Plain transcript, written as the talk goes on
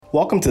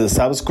Welcome to the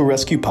Sabbath School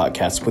Rescue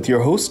Podcast with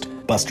your host,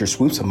 Buster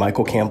Swoopes and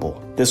Michael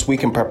Campbell. This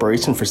week in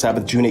preparation for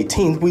Sabbath, June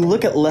 18th, we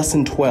look at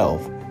Lesson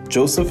 12,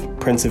 Joseph,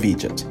 Prince of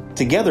Egypt.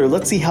 Together,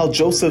 let's see how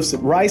Joseph's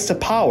rise to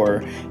power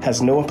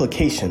has no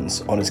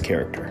implications on his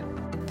character.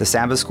 The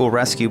Sabbath School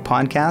Rescue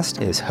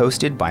Podcast is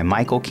hosted by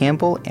Michael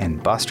Campbell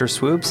and Buster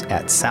Swoopes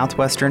at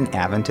Southwestern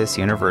Adventist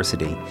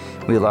University.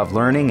 We love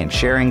learning and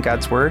sharing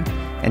God's Word,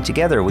 and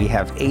together we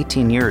have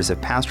 18 years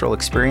of pastoral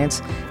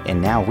experience,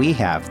 and now we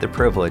have the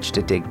privilege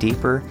to dig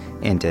deeper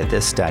into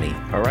this study.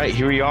 All right,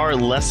 here we are,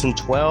 Lesson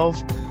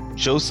 12,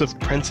 Joseph,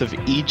 Prince of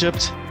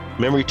Egypt.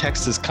 Memory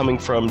text is coming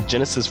from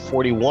Genesis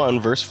 41,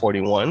 verse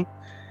 41.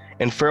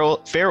 And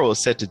Pharaoh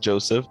said to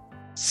Joseph,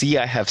 "See,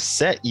 I have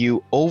set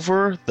you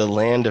over the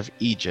land of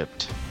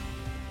Egypt."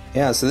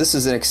 Yeah, so this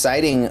is an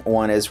exciting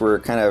one as we're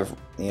kind of,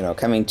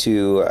 coming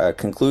to a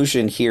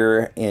conclusion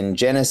here in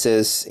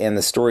Genesis and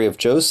the story of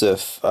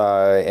Joseph.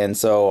 And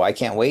so I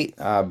can't wait,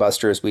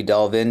 Buster, as we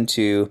delve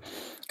into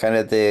kind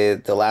of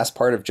the last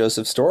part of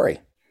Joseph's story.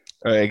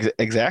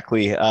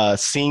 Exactly.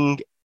 Seeing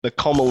the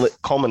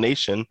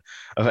culmination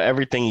of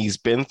everything he's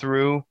been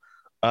through.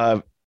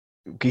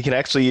 We can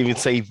actually even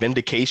say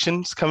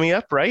vindication's coming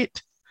up, right?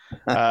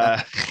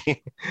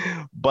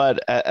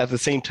 But at the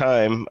same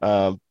time,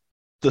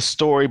 the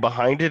story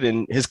behind it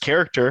and his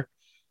character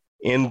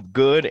in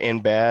good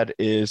and bad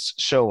is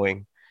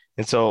showing.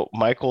 And so,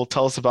 Michael,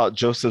 tell us about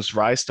Joseph's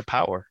rise to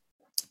power.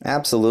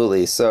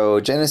 Absolutely.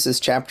 So Genesis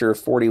chapter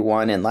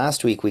 41, and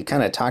last week we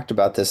kind of talked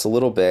about this a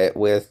little bit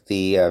with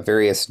the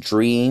various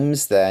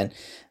dreams that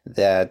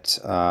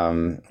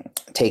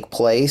take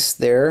place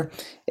there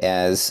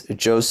as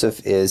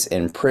Joseph is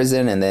in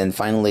prison, and then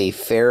finally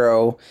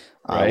Pharaoh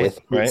with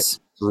his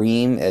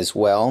dream as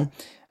well,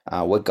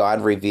 what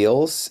God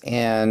reveals.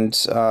 And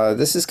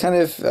this is kind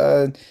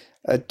of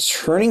a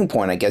turning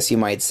point, I guess you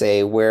might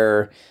say,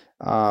 where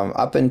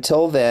up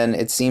until then,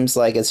 it seems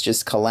like it's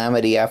just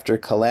calamity after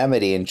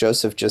calamity, and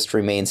Joseph just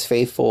remains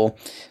faithful.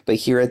 But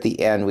here at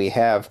the end, we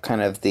have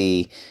kind of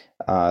the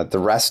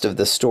rest of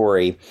the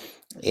story.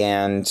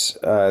 And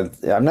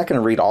I'm not going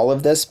to read all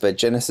of this, but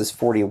Genesis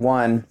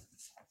 41,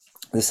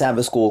 the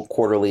Sabbath School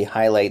Quarterly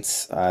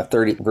highlights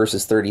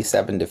verses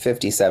 37 to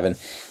 57.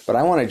 But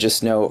I want to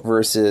just note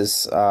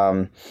verses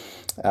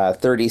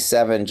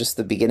 37, just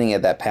the beginning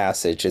of that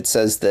passage. It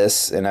says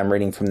this, and I'm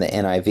reading from the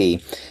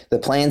NIV. "The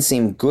plan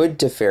seemed good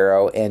to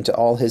Pharaoh and to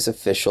all his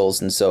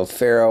officials, and so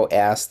Pharaoh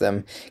asked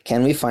them,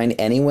 'Can we find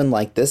anyone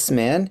like this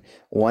man,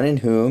 one in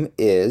whom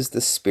is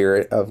the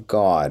Spirit of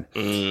God?'"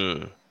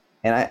 And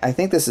I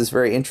think this is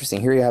very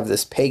interesting. Here you have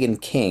this pagan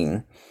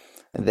king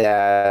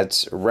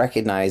that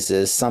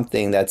recognizes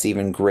something that's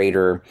even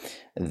greater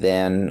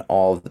than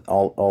all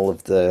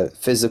of the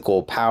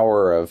physical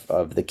power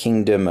of the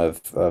kingdom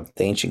of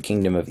the ancient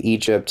kingdom of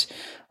Egypt.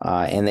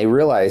 And they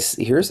realize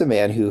here's a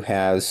man who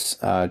has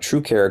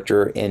true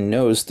character and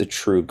knows the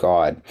true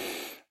God.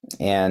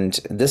 And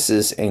this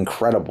is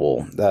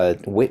incredible. The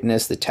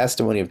witness, the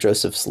testimony of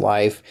Joseph's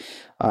life.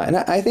 And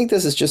I think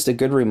this is just a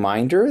good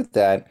reminder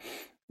that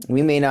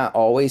we may not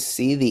always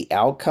see the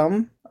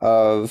outcome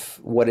of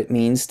what it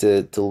means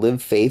to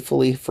live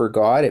faithfully for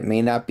God. It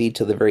may not be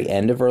till the very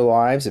end of our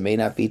lives. It may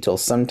not be till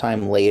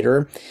sometime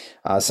later.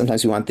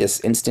 Sometimes we want this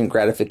instant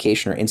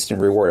gratification or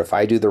instant reward. If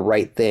I do the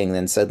right thing,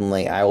 then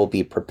suddenly I will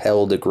be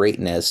propelled to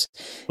greatness.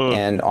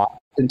 And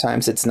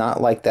oftentimes it's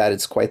not like that.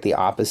 It's quite the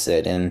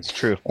opposite. And it's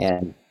true.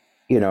 And,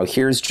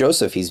 here's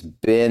Joseph. He's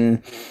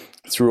been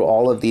through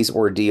all of these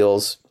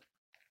ordeals.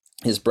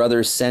 His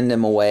brothers send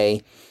him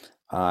away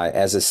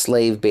as a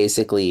slave,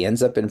 basically. He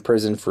ends up in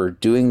prison for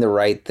doing the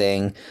right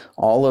thing,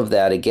 all of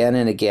that again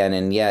and again.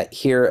 And yet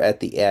here at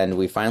the end,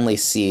 we finally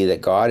see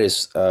that God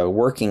is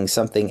working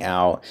something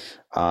out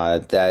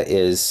that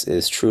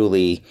is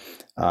truly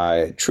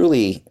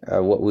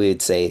what we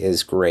would say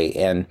is great.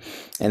 And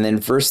then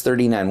verse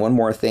 39, one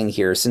more thing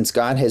here. "Since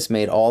God has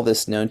made all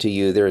this known to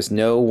you, there is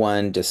no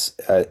one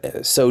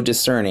so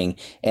discerning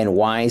and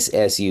wise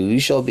as you. You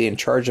shall be in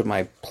charge of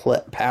my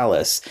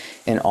palace,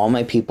 and all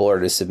my people are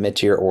to submit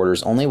to your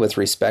orders. Only with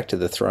respect to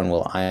the throne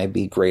will I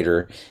be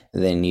greater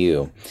than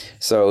you."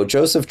 So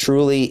Joseph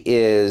truly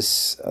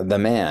is the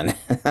man.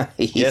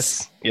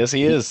 Yes,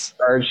 he is.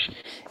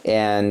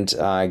 And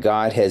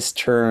God has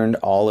turned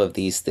all of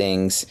these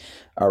things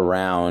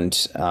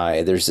around.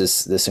 There's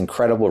this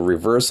incredible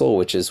reversal,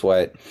 which is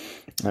what,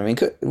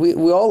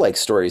 we all like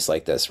stories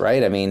like this,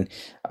 right?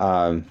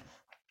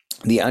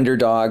 The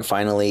underdog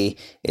finally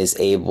is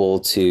able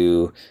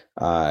to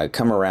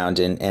come around,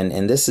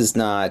 and this is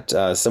not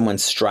someone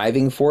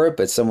striving for it,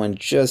 but someone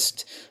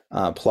just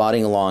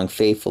plodding along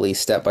faithfully,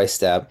 step by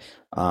step,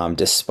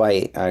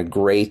 despite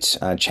great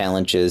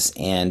challenges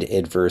and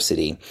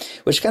adversity,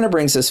 which kind of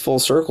brings us full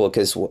circle,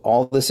 because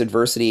all this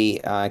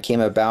adversity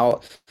came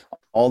about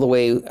all the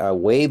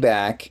way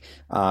back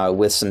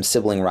with some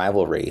sibling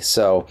rivalry.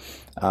 So,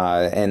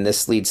 and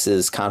this leads to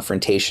this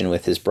confrontation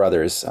with his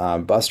brothers.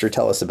 Buster,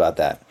 tell us about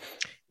that.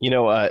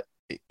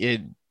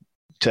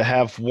 To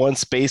have one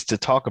space to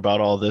talk about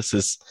all this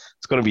it's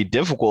going to be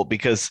difficult,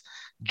 because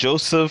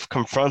Joseph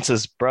confronts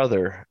his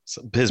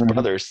Mhm.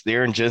 brothers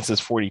there in Genesis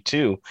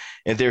 42,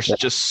 and there's Yeah.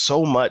 just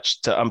so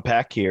much to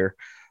unpack here.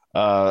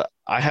 I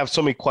have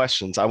so many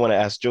questions I want to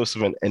ask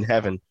Joseph in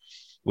heaven,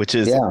 which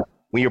is Yeah.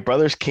 when your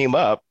brothers came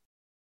up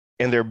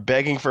and they're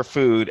begging for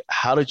food,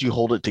 how did you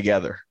hold it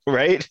together,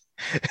 right?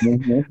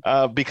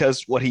 Mhm.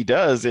 Because what he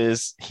does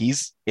is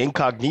he's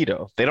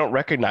incognito. They don't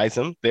recognize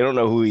him. They don't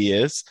know who he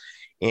is,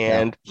 Yeah.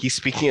 and he's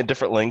speaking a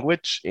different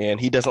language, and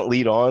he doesn't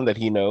lead on that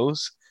he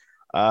knows,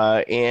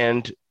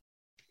 and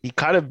he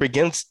kind of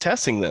begins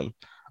testing them.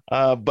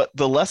 But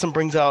the lesson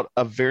brings out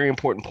a very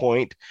important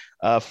point.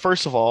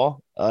 First of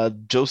all,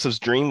 Joseph's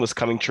dream was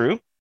coming true.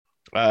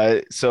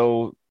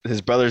 So his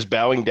brothers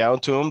bowing down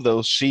to him,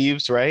 those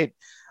sheaves, right?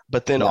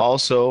 But then Yeah.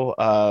 also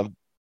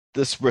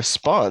this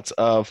response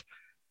of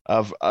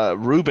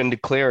Reuben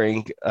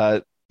declaring,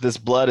 "This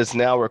blood is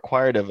now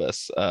required of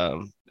us."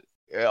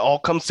 It all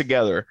comes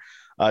together.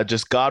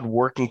 Just God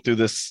working through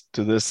this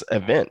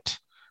event.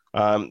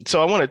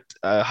 So I want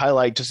to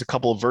highlight just a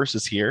couple of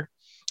verses here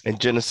in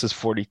Genesis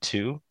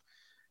 42.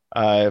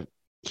 Uh,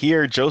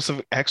 Here,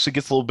 Joseph actually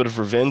gets a little bit of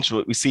revenge.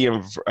 What we see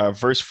in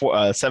verse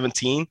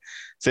 17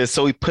 says,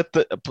 so he put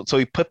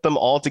them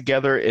all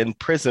together in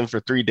prison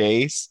for 3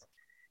 days."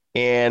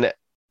 And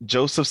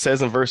Joseph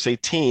says in verse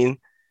 18,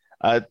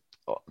 uh,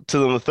 to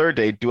them the third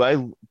day, "Do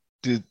I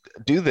do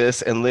do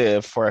this and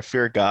live? For I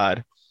fear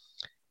God.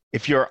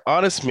 If you are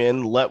honest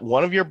men, let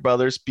one of your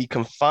brothers be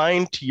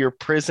confined to your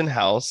prison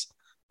house,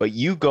 but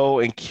you go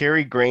and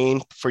carry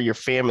grain for your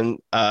famine,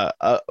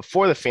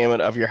 for the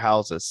famine of your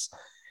houses."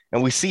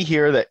 And we see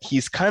here that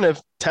he's kind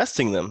of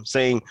testing them,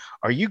 saying,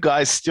 "Are you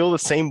guys still the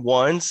same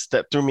ones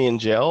that threw me in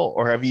jail,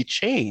 or have you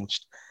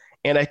changed?"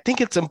 And I think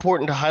it's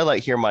important to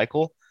highlight here,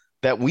 Michael,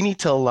 that we need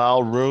to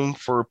allow room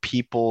for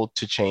people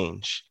to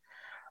change.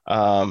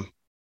 Um,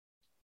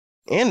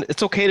 and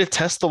it's okay to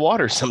test the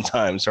water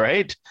sometimes,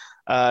 right?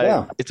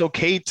 Yeah. It's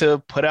okay to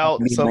put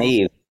out Be some,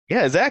 naive.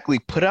 yeah, exactly.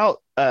 Put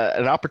out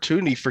an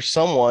opportunity for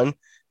someone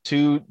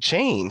to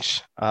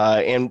change.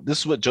 And this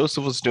is what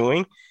Joseph was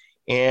doing.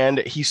 And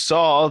he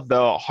saw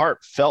the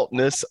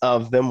heartfeltness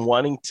of them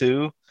wanting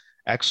to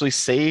actually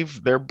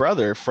save their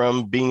brother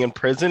from being in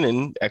prison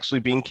and actually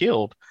being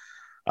killed.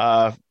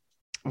 Uh,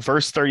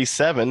 Verse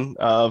 37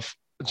 of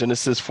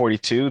Genesis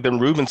 42. Then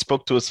Reuben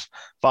spoke to his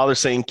father,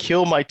 saying,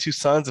 "Kill my two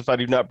sons if I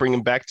do not bring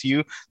him back to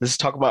you." This is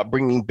talking about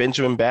bringing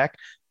Benjamin back.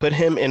 "Put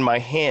him in my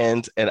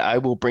hands, and I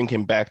will bring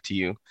him back to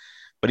you."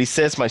 But he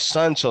says, "My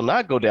son shall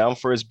not go down,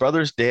 for his brother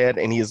is dead,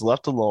 and he is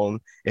left alone.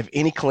 If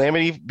any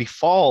calamity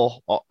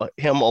befall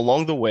him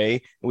along the way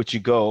in which you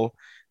go,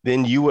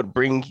 then you would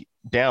bring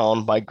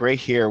down my gray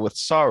hair with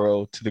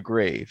sorrow to the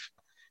grave."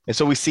 And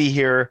so we see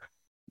here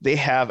they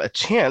have a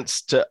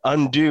chance to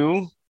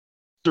undo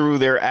through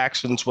their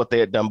actions what they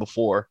had done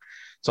before.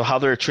 So how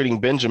they're treating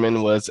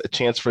Benjamin was a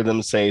chance for them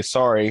to say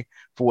sorry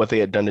for what they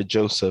had done to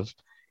Joseph.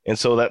 And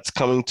so that's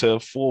coming to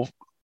full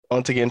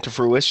once again to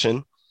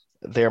fruition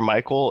there,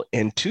 Michael.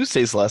 In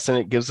Tuesday's lesson,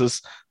 it gives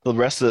us the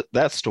rest of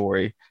that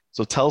story.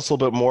 So tell us a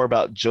little bit more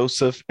about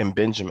Joseph and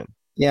Benjamin.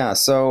 Yeah,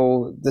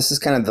 so this is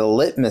kind of the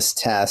litmus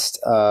test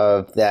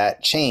of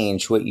that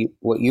change, what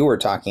you were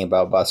talking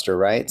about, Buster,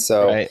 right?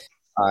 So Right.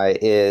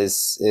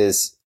 is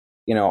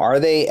are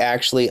they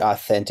actually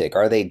authentic?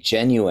 Are they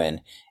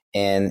genuine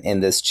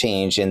in this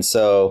change? And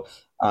so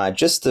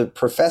just to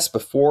profess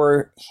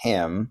before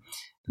him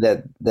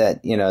that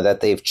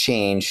they've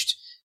changed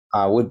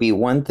would be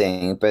one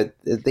thing, but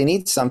they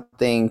need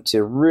something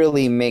to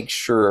really make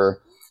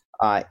sure.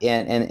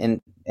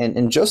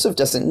 And Joseph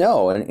doesn't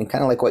know, and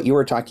kind of like what you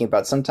were talking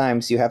about.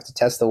 Sometimes you have to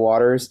test the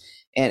waters,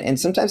 and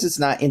sometimes it's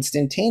not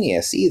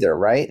instantaneous either,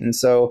 right? And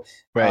so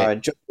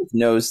Right. Joseph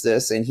knows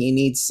this, and he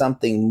needs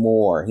something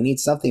more. He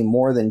needs something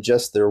more than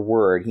just their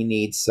word. He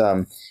needs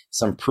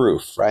some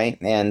proof, right?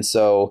 And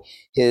so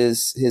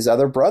his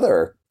other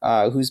brother,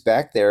 who's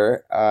back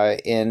there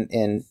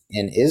in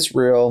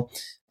Israel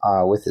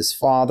with his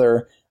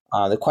father.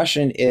 The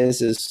question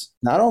is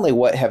not only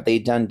what have they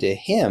done to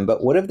him,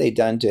 but what have they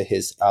done to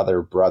his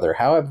other brother?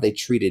 How have they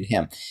treated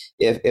him?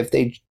 If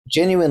they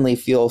genuinely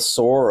feel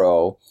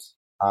sorrow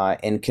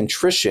and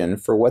contrition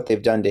for what they've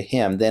done to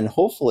him, then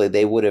hopefully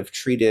they would have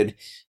treated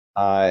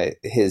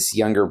his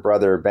younger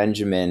brother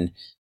Benjamin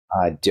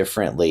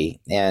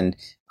differently. And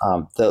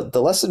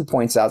the lesson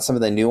points out some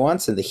of the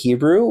nuance in the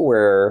Hebrew,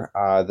 where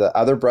the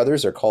other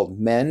brothers are called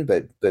men,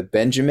 but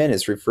Benjamin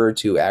is referred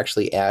to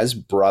actually as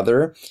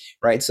brother,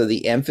 right? So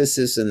the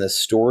emphasis in the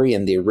story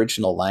in the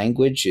original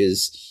language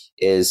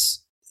is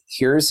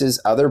here's his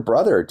other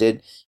brother.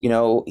 It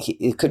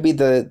could be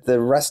the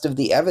rest of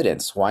the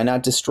evidence. Why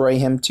not destroy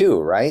him too,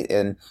 right?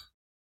 And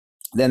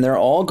then they're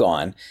all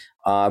gone.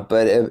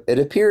 But it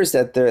appears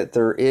that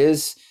there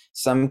is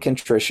some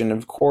contrition.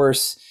 Of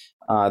course,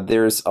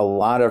 there's a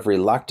lot of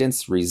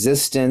reluctance,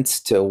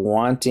 resistance to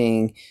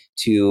wanting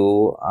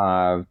to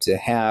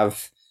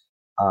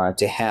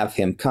have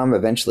him come.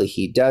 Eventually,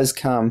 he does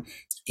come,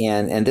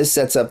 and this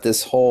sets up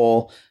this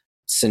whole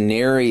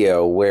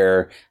scenario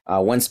where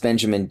once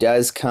Benjamin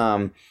does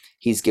come,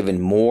 He's given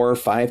more,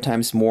 5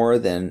 times more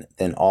than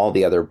all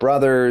the other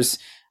brothers.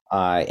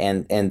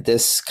 And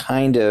this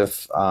kind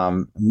of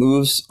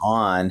moves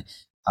on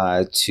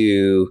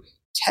to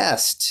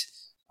test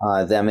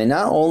them. And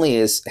not only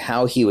is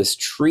how he was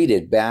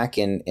treated back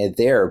in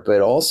there,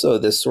 but also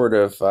this sort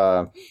of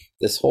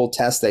this whole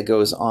test that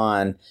goes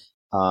on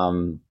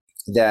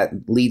that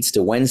leads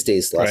to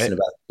Wednesday's lesson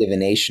about the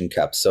divination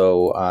cup.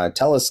 So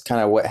tell us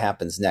kind of what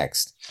happens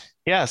next.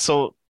 Yeah,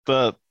 so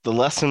the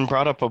lesson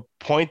brought up a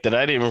point that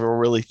I didn't even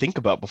really think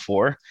about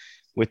before,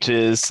 which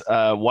is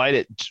why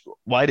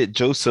did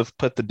Joseph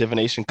put the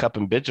divination cup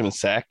in Benjamin's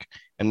sack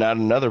and not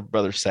another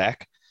brother's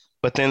sack?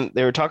 But then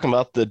they were talking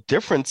about the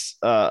difference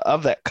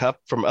of that cup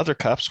from other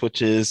cups,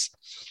 which is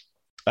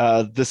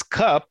this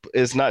cup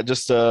is not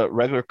just a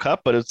regular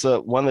cup, but it's a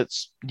one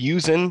that's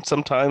using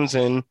sometimes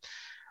in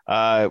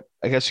I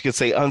guess you could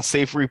say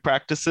unsavory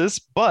practices.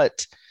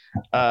 But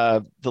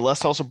the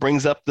lesson also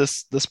brings up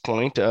this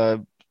point,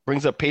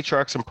 brings up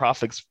Patriarchs and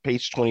Prophets,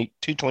 page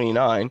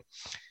 229.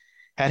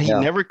 Had he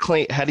never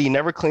claimed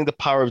the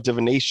power of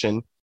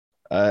divination,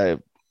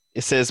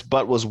 it says,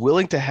 but was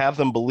willing to have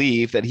them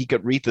believe that he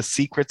could read the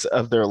secrets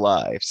of their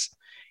lives.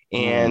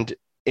 And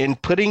in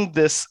putting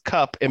this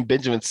cup in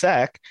Benjamin's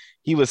sack,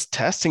 he was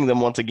testing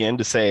them once again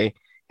to say,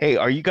 hey,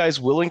 are you guys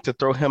willing to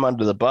throw him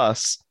under the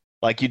bus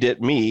like you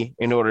did me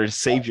in order to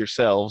save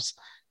yourselves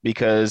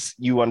because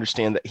you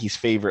understand that he's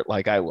favorite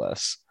like I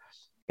was?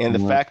 And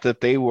the fact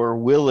that they were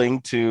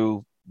willing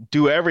to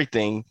do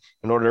everything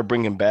in order to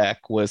bring him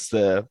back was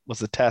the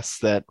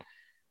test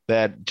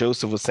that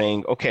Joseph was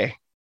saying, okay,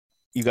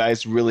 you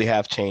guys really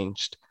have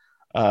changed.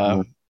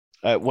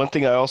 One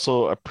thing I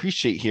also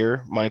appreciate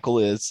here, Michael,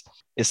 is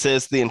it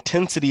says the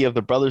intensity of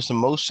the brothers'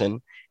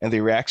 emotion and the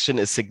reaction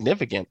is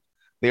significant.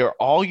 They are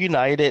all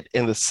united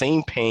in the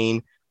same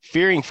pain,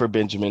 fearing for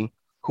Benjamin,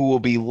 who will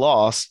be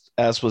lost,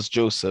 as was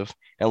Joseph,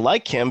 and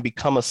like him,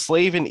 become a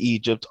slave in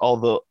Egypt,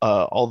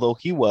 although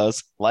he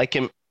was, like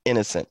him,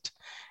 innocent.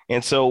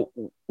 And so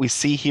we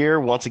see here,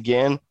 once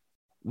again,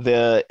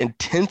 the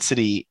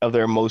intensity of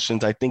their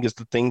emotions, I think, is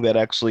the thing that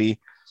actually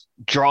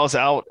draws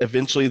out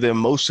eventually the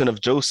emotion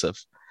of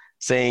Joseph,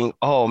 saying,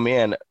 oh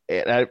man,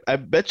 and I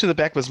bet you the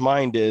back of his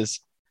mind is,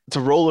 it's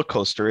a roller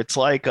coaster. It's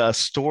like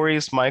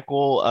stories,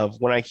 Michael, of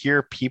when I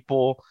hear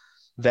people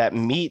that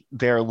meet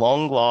their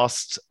long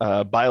lost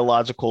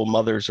biological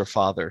mothers or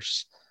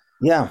fathers.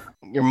 Yeah.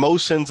 Your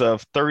emotions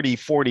of 30,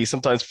 40,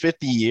 sometimes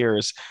 50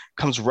 years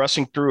comes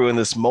rushing through in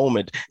this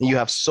moment. And you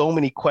have so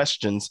many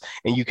questions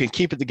and you can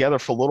keep it together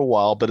for a little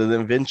while, but then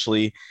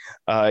eventually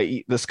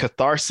this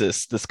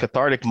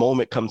cathartic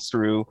moment comes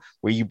through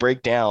where you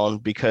break down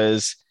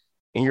because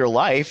in your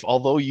life,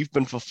 although you've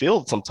been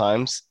fulfilled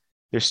sometimes,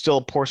 there's still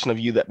a portion of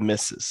you that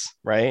misses,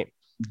 right?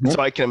 So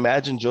I can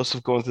imagine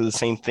Joseph going through the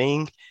same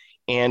thing.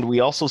 And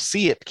we also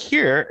see it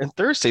here in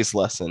Thursday's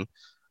lesson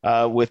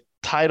with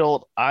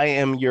titled, I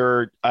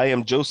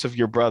am Joseph,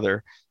 your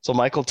brother. So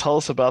Michael, tell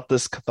us about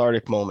this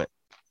cathartic moment.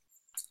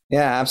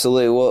 Yeah,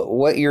 absolutely. Well,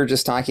 what you're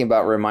just talking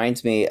about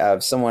reminds me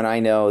of someone I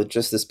know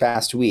just this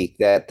past week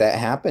that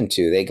happened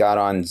to. They got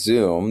on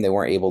Zoom. They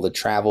weren't able to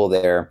travel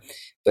there,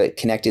 but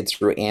connected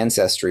through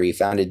Ancestry,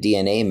 found a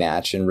DNA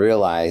match and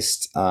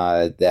realized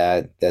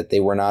that they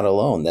were not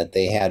alone, that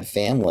they had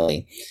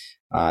family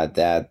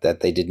that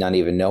they did not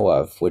even know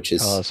of, which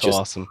is so just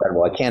awesome.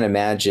 Incredible. I can't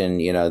imagine,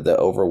 the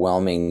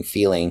overwhelming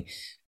feeling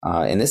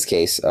in this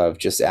case of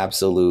just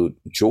absolute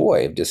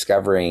joy of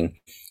discovering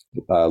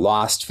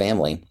lost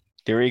family.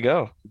 There you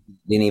go.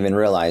 Didn't even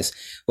realize.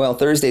 Well,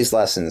 Thursday's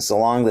lessons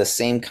along the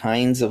same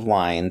kinds of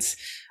lines.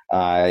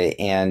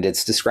 And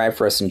it's described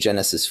for us in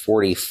Genesis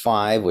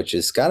 45, which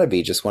has got to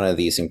be just one of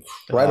these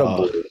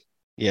incredible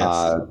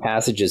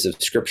passages of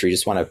scripture. You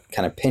just want to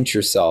kind of pinch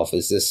yourself.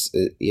 Is this,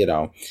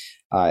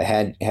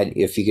 had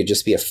if you could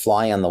just be a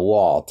fly on the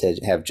wall to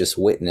have just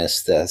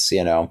witnessed this,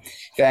 In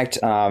fact,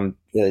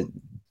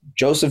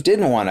 Joseph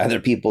didn't want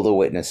other people to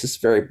witness this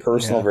very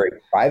personal, very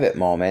private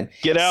moment.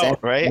 Get out, Send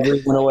right?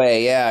 everyone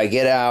away. Yeah,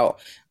 get out.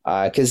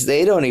 Because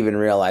they don't even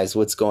realize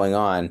what's going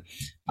on.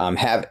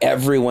 Have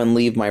everyone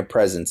leave my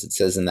presence, it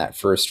says in that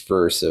first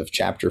verse of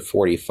chapter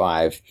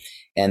 45.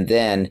 And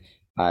then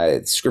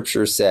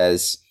scripture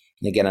says,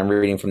 and again, I'm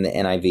reading from the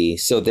NIV,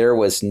 so there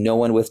was no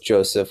one with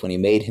Joseph when he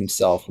made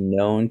himself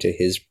known to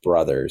his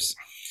brothers.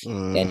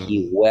 And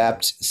he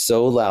wept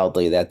so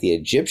loudly that the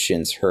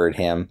Egyptians heard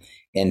him,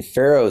 and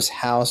Pharaoh's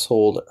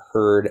household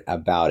heard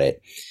about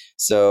it.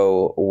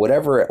 So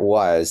whatever it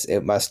was,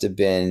 it must have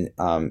been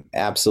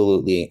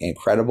absolutely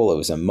incredible. It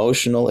was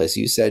emotional, as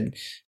you said,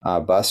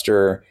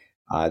 Buster.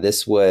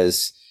 This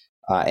was,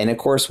 and of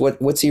course,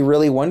 what's he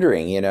really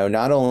wondering?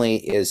 Not only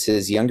is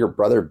his younger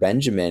brother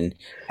Benjamin,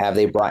 have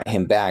they brought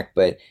him back,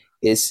 but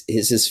is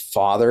his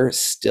father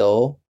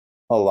still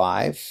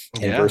alive?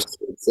 In verse 2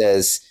 it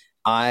says,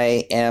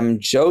 I am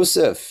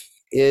Joseph.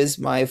 Is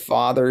my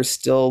father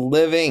still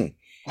living?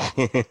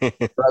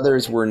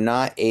 Brothers were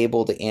not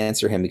able to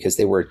answer him because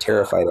they were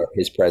terrified of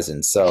his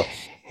presence. So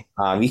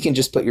you can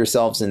just put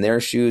yourselves in their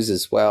shoes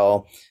as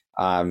well.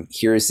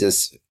 Here's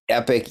this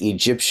epic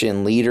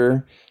Egyptian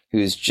leader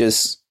who's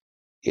just,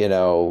 You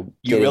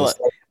getting realize,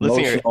 so listen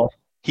here, emotional.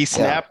 he's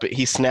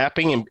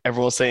snapping, and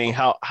everyone's saying,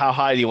 how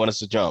high do you want us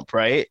to jump,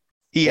 right?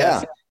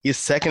 Yeah. He's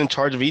second in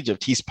charge of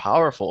Egypt. He's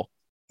powerful.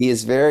 He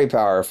is very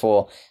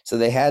powerful. So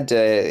they had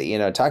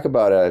to, talk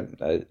about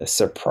a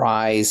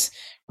surprise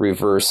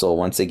reversal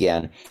once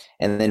again.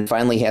 And then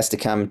finally he has to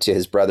come to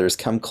his brothers,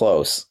 come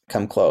close,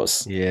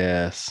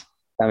 Yes.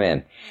 come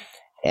in.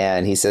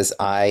 And he says,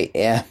 I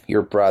am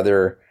your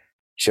brother,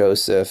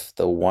 Joseph,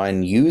 the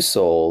one you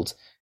sold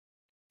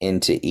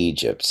into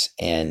Egypt.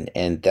 And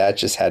that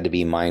just had to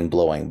be mind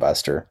blowing,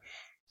 Buster.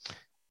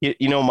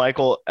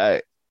 Michael,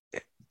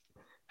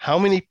 how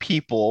many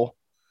people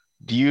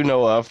do you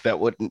know of that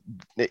would,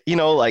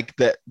 like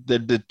the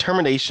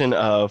determination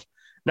of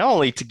not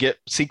only to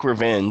seek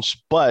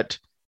revenge, but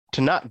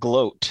to not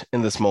gloat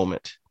in this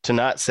moment, to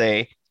not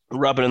say,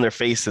 rub it in their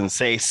face and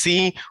say,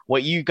 see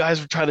what you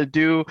guys were trying to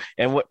do,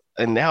 and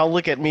now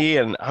look at me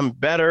and I'm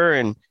better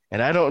and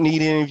I don't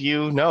need any of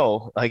you.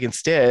 No, like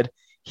instead,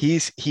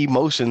 he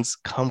motions,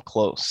 come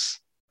close,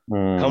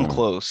 come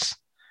close.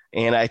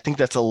 And I think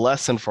that's a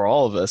lesson for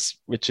all of us,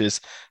 which is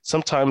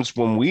sometimes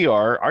when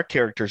our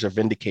characters are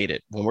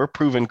vindicated, when we're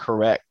proven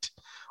correct,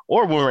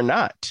 or when we're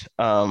not,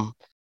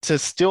 to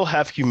still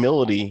have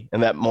humility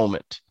in that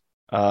moment,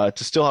 to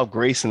still have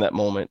grace in that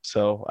moment.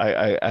 So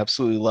I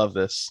absolutely love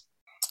this.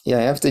 Yeah,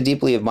 I have to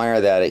deeply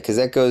admire that, because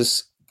that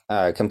goes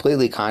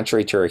completely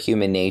contrary to our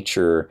human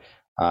nature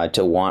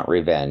to want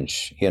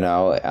revenge.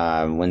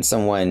 When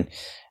someone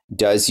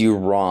does you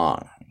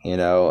wrong,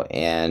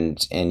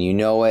 and you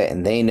know it,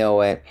 and they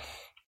know it.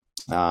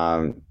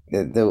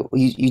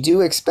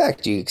 You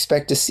expect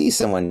to see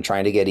someone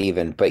trying to get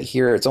even, but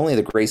here it's only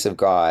the grace of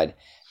God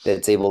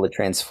that's able to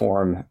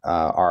transform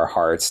our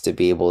hearts to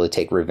be able to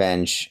take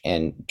revenge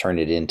and turn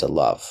it into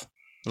love.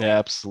 Yeah,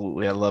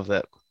 absolutely. I love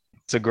that.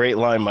 It's a great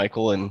line,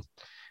 Michael, and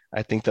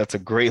I think that's a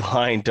great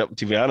line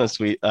to be honest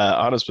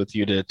with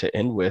you to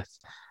end with,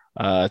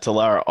 to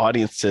allow our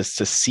audiences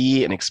to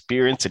see and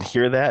experience and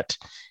hear that,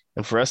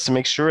 and for us to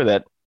make sure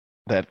that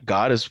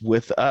God is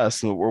with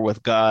us and we're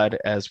with God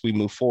as we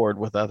move forward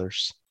with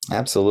others.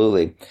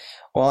 Absolutely.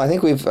 Well, I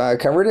think we've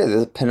covered it.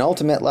 The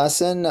penultimate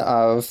lesson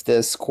of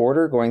this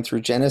quarter, going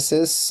through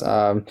Genesis,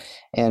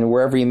 and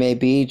wherever you may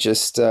be,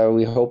 just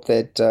we hope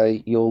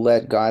that you'll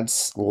let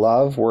God's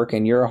love work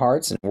in your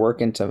hearts and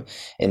work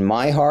in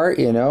my heart.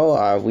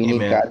 We need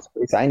God's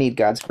grace. I need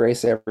God's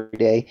grace every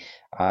day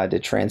to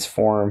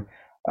transform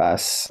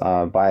us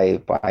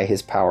by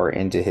His power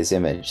into His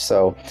image.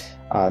 So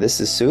this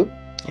is Soup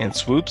and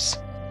Swoopes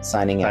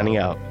signing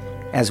out.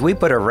 As we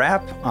put a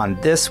wrap on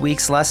this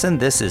week's lesson,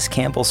 this is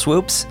Campbell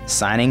Swoopes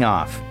signing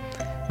off.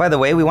 By the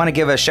way, we want to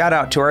give a shout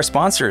out to our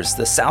sponsors,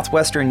 the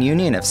Southwestern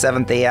Union of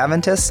Seventh-day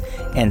Adventists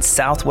and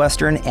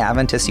Southwestern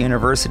Adventist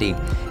University,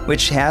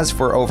 which has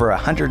for over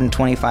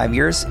 125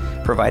 years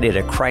provided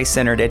a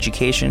Christ-centered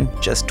education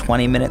just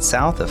 20 minutes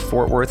south of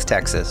Fort Worth,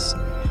 Texas.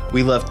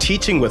 We love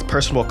teaching with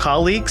personal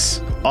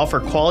colleagues, offer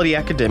quality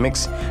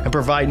academics, and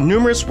provide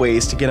numerous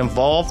ways to get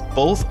involved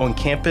both on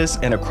campus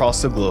and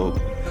across the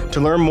globe. To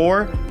learn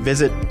more,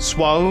 visit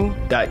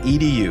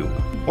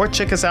swau.edu or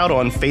check us out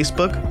on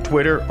Facebook,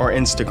 Twitter, or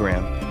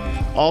Instagram.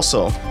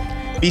 Also,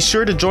 be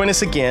sure to join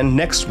us again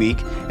next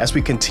week as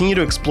we continue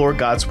to explore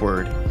God's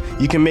Word.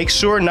 You can make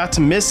sure not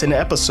to miss an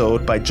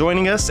episode by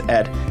joining us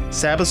at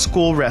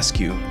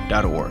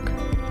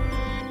sabbathschoolrescue.org.